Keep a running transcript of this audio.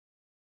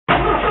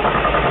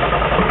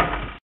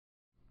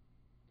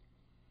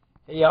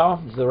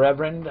Y'all, it's the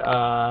Reverend,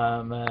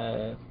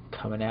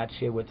 coming at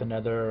you with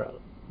another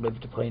Live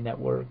to Play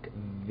Network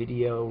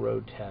video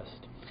road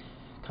test.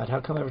 God, how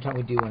come every time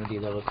we do one of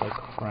these I look like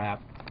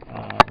crap?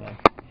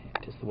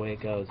 Just the way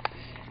it goes.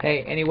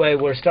 Hey, anyway,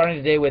 we're starting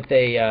today with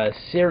a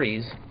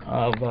series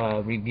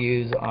of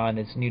reviews on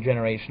its new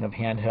generation of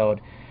handheld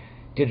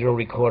digital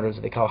recorders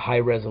that they call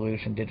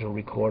high-resolution digital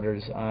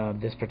recorders.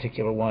 This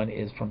particular one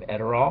is from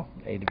Edirol,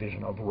 a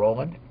division of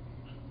Roland.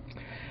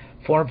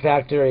 Form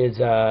factor is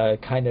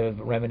kind of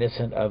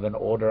reminiscent of an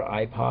older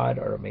iPod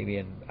or maybe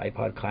an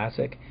iPod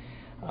Classic,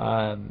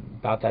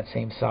 about that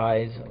same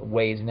size,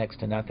 weighs next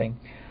to nothing.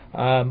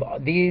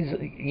 These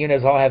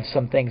units all have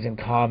some things in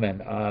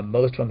common.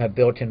 Most of them have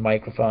built-in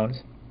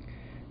microphones.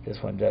 This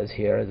one does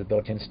here, is a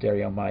built-in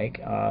stereo mic.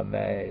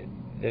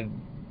 The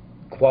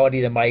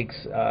quality of the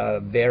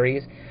mics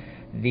varies.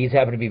 These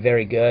happen to be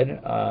very good.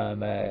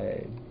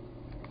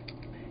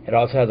 It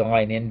also has a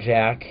line-in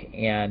jack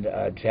and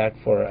a jack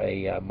for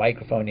a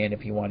microphone in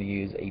if you want to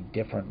use a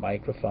different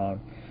microphone.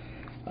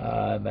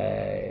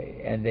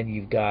 And then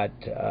you've got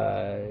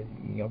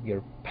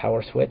your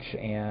power switch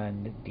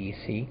and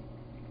DC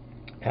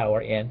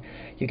power in.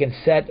 You can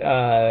set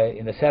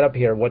in the setup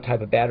here what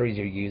type of batteries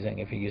you're using,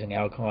 if you're using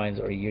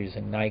alkalines or you're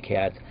using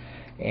NiCads.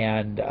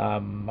 And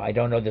I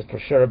don't know this for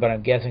sure, but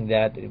I'm guessing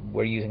that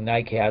we're using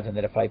NiCads and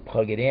that if I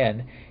plug it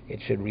in,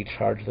 it should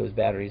recharge those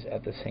batteries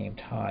at the same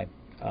time.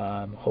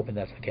 Hoping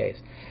that's the case.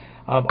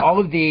 All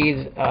of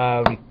these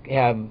have,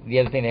 the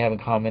other thing they have in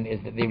common is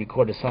that they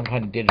record to some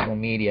kind of digital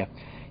media,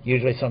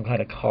 usually some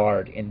kind of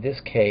card. In this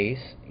case,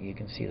 you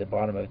can see the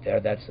bottom of it there,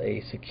 that's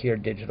a secure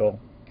digital,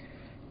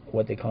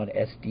 what they call an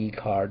SD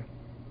card.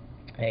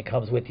 And it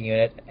comes with the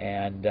unit,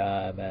 and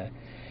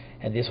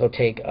this will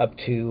take up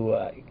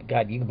to,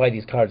 God, you can buy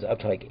these cards up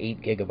to like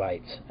 8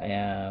 gigabytes,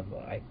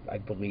 I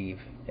believe.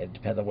 It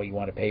depends on what you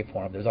want to pay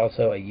for them. There's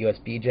also a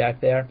USB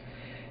jack there.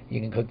 You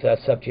can hook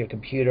this up to your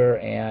computer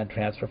and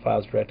transfer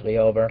files directly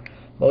over.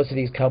 Most of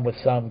these come with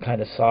some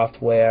kind of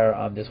software.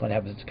 This one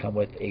happens to come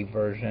with a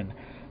version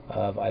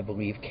of, I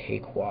believe,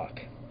 Cakewalk.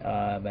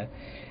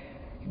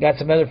 Got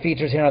some other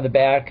features here on the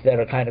back that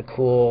are kind of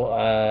cool.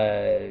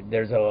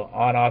 There's an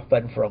on-off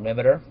button for a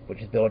limiter,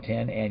 which is built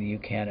in, and you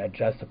can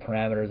adjust the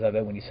parameters of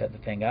it when you set the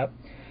thing up.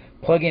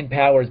 Plug-in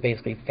power is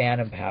basically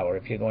phantom power.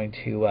 If you're going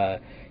to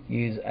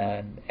use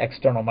an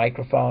external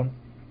microphone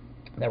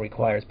that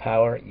requires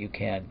power, you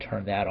can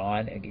turn that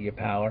on and get your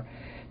power.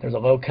 There's a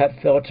low cut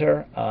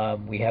filter.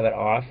 We have it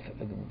off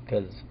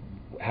because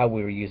how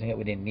we were using it,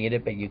 we didn't need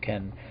it, but you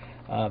can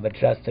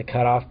adjust the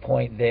cutoff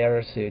point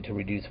there so to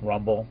reduce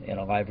rumble in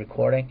a live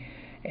recording.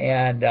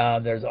 And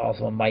there's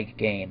also a mic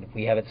gain.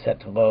 We have it set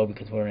to low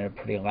because we're in a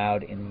pretty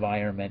loud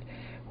environment.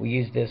 We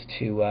used this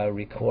to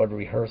record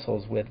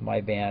rehearsals with my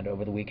band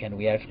over the weekend.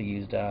 We actually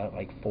used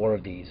like 4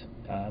 of these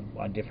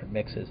on different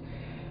mixes.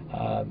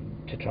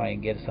 To try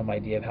and get some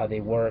idea of how they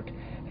work.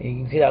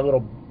 You can see that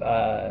little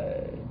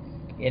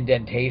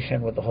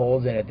indentation with the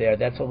holes in it there.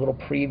 That's a little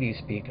preview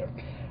speaker.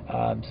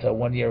 So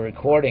when you're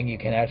recording, you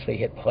can actually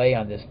hit play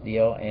on this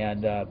deal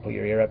and put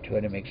your ear up to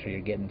it and make sure you're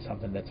getting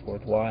something that's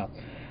worthwhile.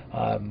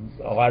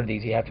 A lot of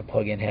these you have to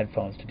plug in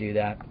headphones to do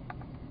that.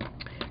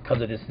 Comes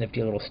with this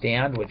nifty little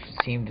stand, which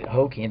seemed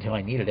hokey until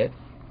I needed it.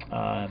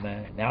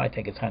 Now I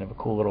think it's kind of a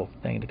cool little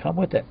thing to come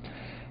with it.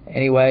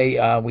 Anyway,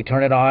 we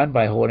turn it on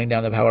by holding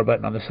down the power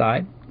button on the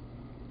side.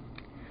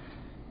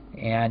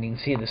 And you can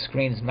see the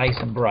screen's nice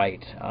and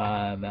bright,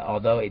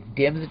 although it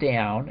dims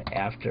down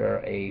after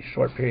a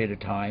short period of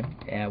time,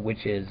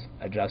 which is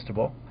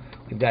adjustable.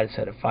 We've got it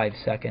set at 5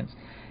 seconds,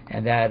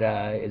 and that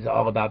is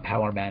all about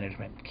power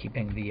management,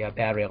 keeping the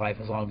battery life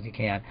as long as you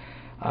can.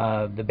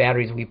 The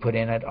batteries we put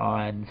in it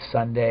on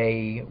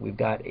Sunday, we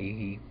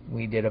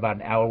did about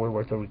an hour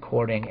worth of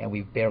recording, and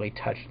we've barely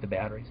touched the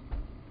batteries.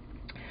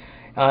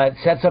 It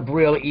sets up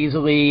real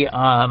easily.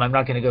 I'm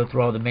not going to go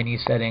through all the menu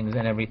settings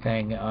and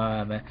everything,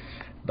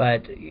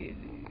 but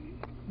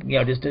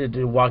just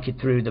to walk you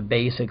through the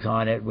basics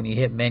on it. When you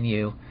hit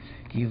menu,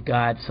 you've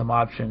got some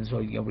options.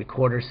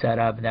 Recorder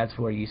setup, and that's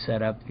where you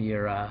set up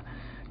your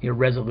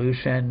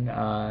resolution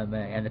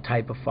and the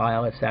type of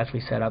file. It's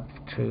actually set up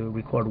to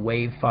record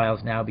WAV files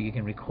now, but you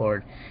can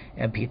record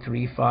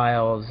MP3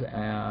 files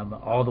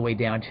all the way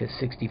down to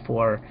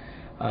 64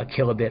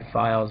 kilobit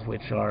files,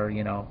 which are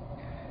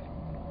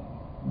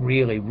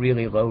really,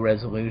 really low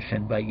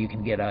resolution, but you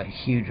can get a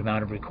huge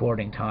amount of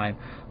recording time,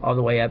 all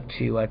the way up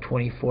to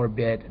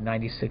 24-bit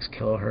 96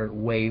 kilohertz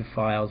WAV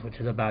files, which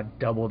is about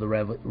double the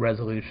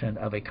resolution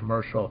of a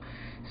commercial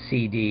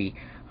CD.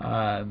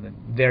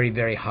 Very,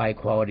 very high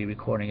quality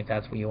recording if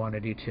that's what you want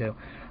to do too.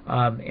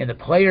 In the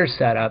player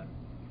setup,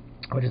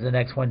 which is the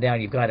next one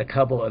down, you've got a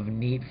couple of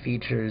neat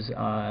features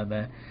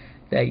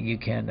that you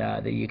can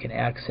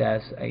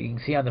access. You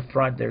can see on the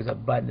front there's a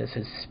button that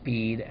says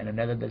speed and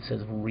another that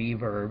says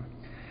reverb.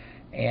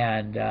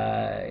 And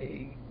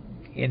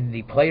in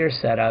the player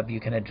setup, you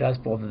can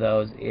adjust both of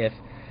those. If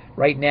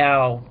right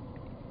now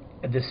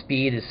the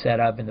speed is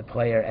set up in the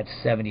player at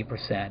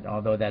 70%,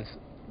 although that's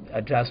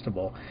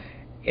adjustable.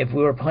 if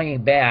we were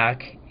playing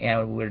back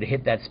and we were to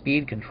hit that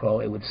speed control,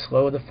 it would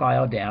slow the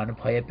file down and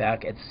play it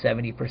back at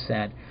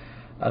 70%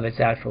 of its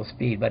actual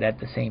speed, but at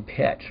the same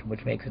pitch,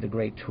 which makes it a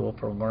great tool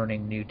for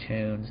learning new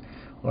tunes.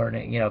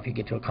 Learning, if you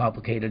get to a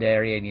complicated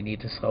area and you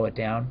need to slow it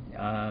down,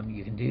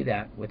 you can do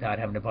that without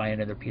having to buy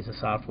another piece of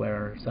software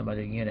or some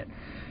other unit.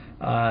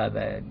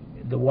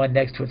 The one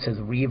next to it says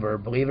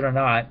reverb. Believe it or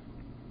not,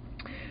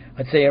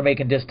 let's say you're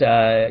making just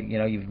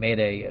you've made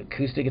a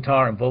acoustic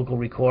guitar and vocal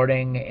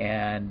recording,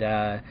 and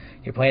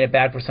you're playing it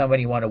back for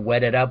somebody. You want to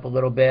wet it up a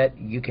little bit.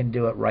 You can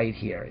do it right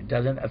here. It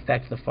doesn't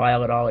affect the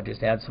file at all. It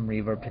just adds some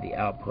reverb to the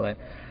output,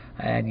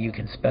 and you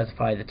can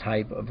specify the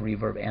type of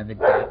reverb and the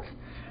depth.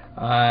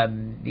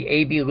 The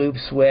AB loop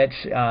switch,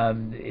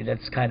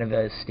 that's kind of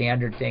a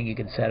standard thing. You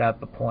can set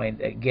up a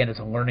point. Again, it's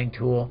a learning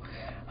tool.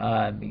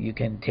 You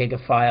can take a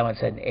file and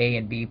set an A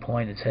and B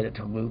point and set it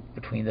to loop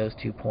between those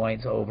 2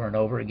 points over and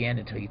over again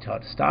until you tell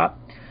it to stop.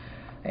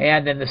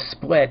 And then the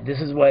split. This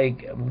is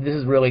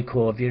really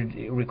cool. If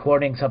you're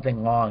recording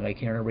something long,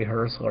 like you're in a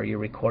rehearsal or you're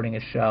recording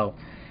a show,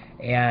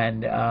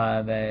 and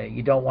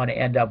you don't want to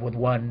end up with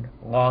one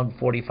long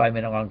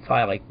 45-minute long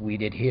file like we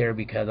did here,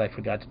 because I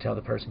forgot to tell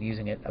the person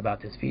using it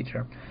about this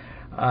feature.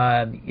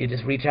 You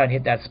just reach out and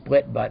hit that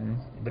split button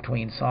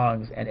between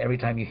songs, and every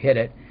time you hit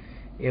it,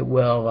 it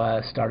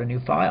will start a new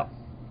file,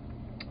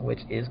 which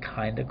is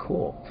kind of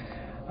cool.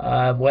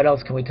 What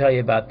else can we tell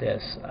you about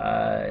this?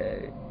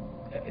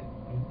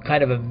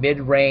 Kind of a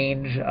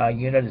mid-range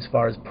unit as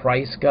far as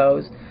price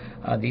goes.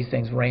 These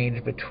things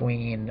range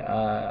between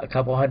a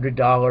couple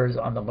 $100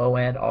 on the low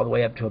end, all the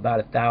way up to about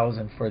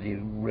 $1,000 for the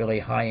really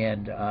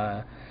high-end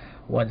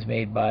ones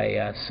made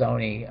by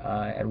Sony.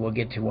 And we'll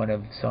get to one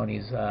of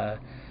Sony's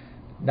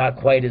not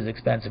quite as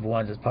expensive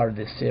ones as part of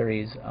this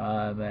series.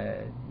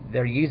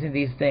 They're using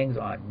these things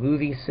on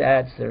movie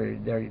sets.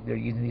 They're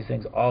using these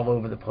things all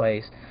over the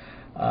place.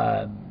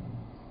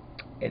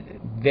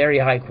 Very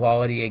high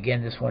quality.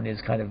 Again, this one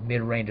is kind of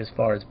mid-range as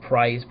far as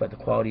price, but the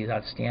quality is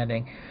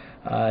outstanding.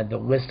 The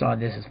list on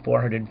this is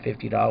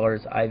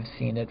 $450. I've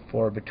seen it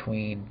for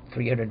between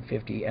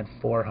 $350 and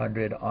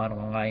 $400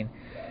 online,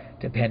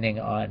 depending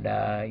on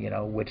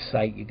which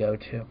site you go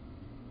to.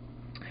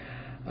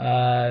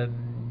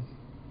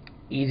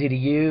 Easy to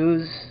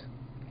use,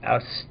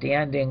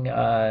 outstanding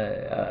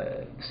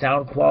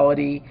sound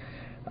quality.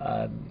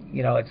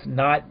 It's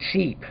not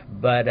cheap,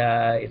 but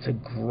it's a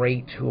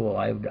great tool.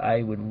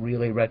 I would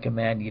really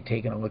recommend you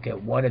taking a look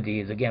at one of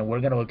these. Again,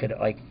 we're going to look at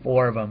like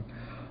 4 of them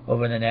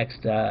over the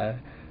next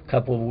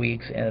couple of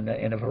weeks in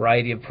a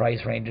variety of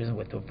price ranges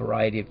with a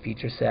variety of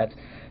feature sets.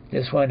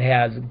 This one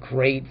has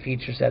great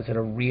feature sets that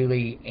are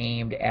really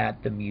aimed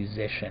at the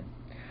musician.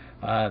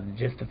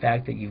 Just the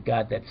fact that you've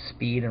got that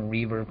speed and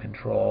reverb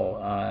control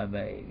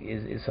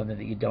is something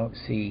that you don't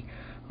see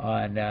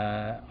on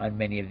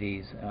many of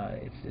these.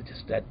 It's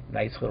just that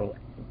nice little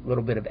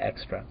bit of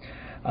extra.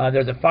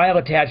 There's a file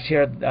attached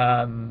here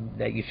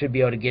that you should be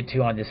able to get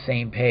to on the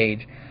same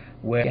page,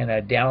 where you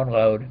can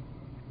download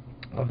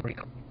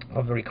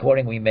of the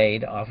recording we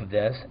made off of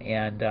this,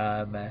 and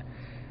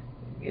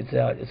it's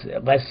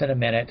less than a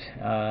minute.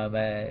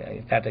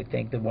 In fact, I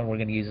think the one we're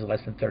going to use is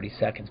less than 30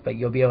 seconds, but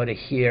you'll be able to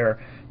hear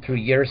through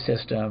your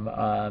system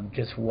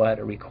just what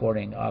a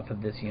recording off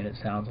of this unit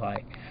sounds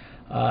like.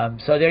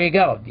 So there you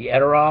go, the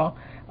Edirol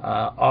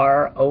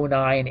R-09-HR.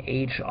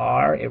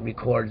 It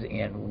records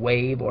in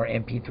WAV or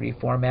MP3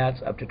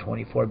 formats up to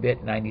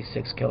 24-bit,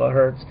 96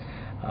 kilohertz.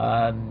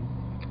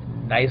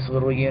 Nice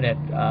little unit,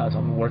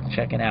 something worth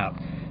checking out.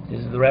 This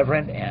is the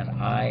Reverend, and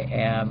I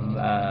am,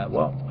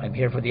 I'm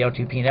here for the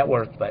L2P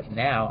network, but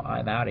now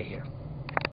I'm out of here.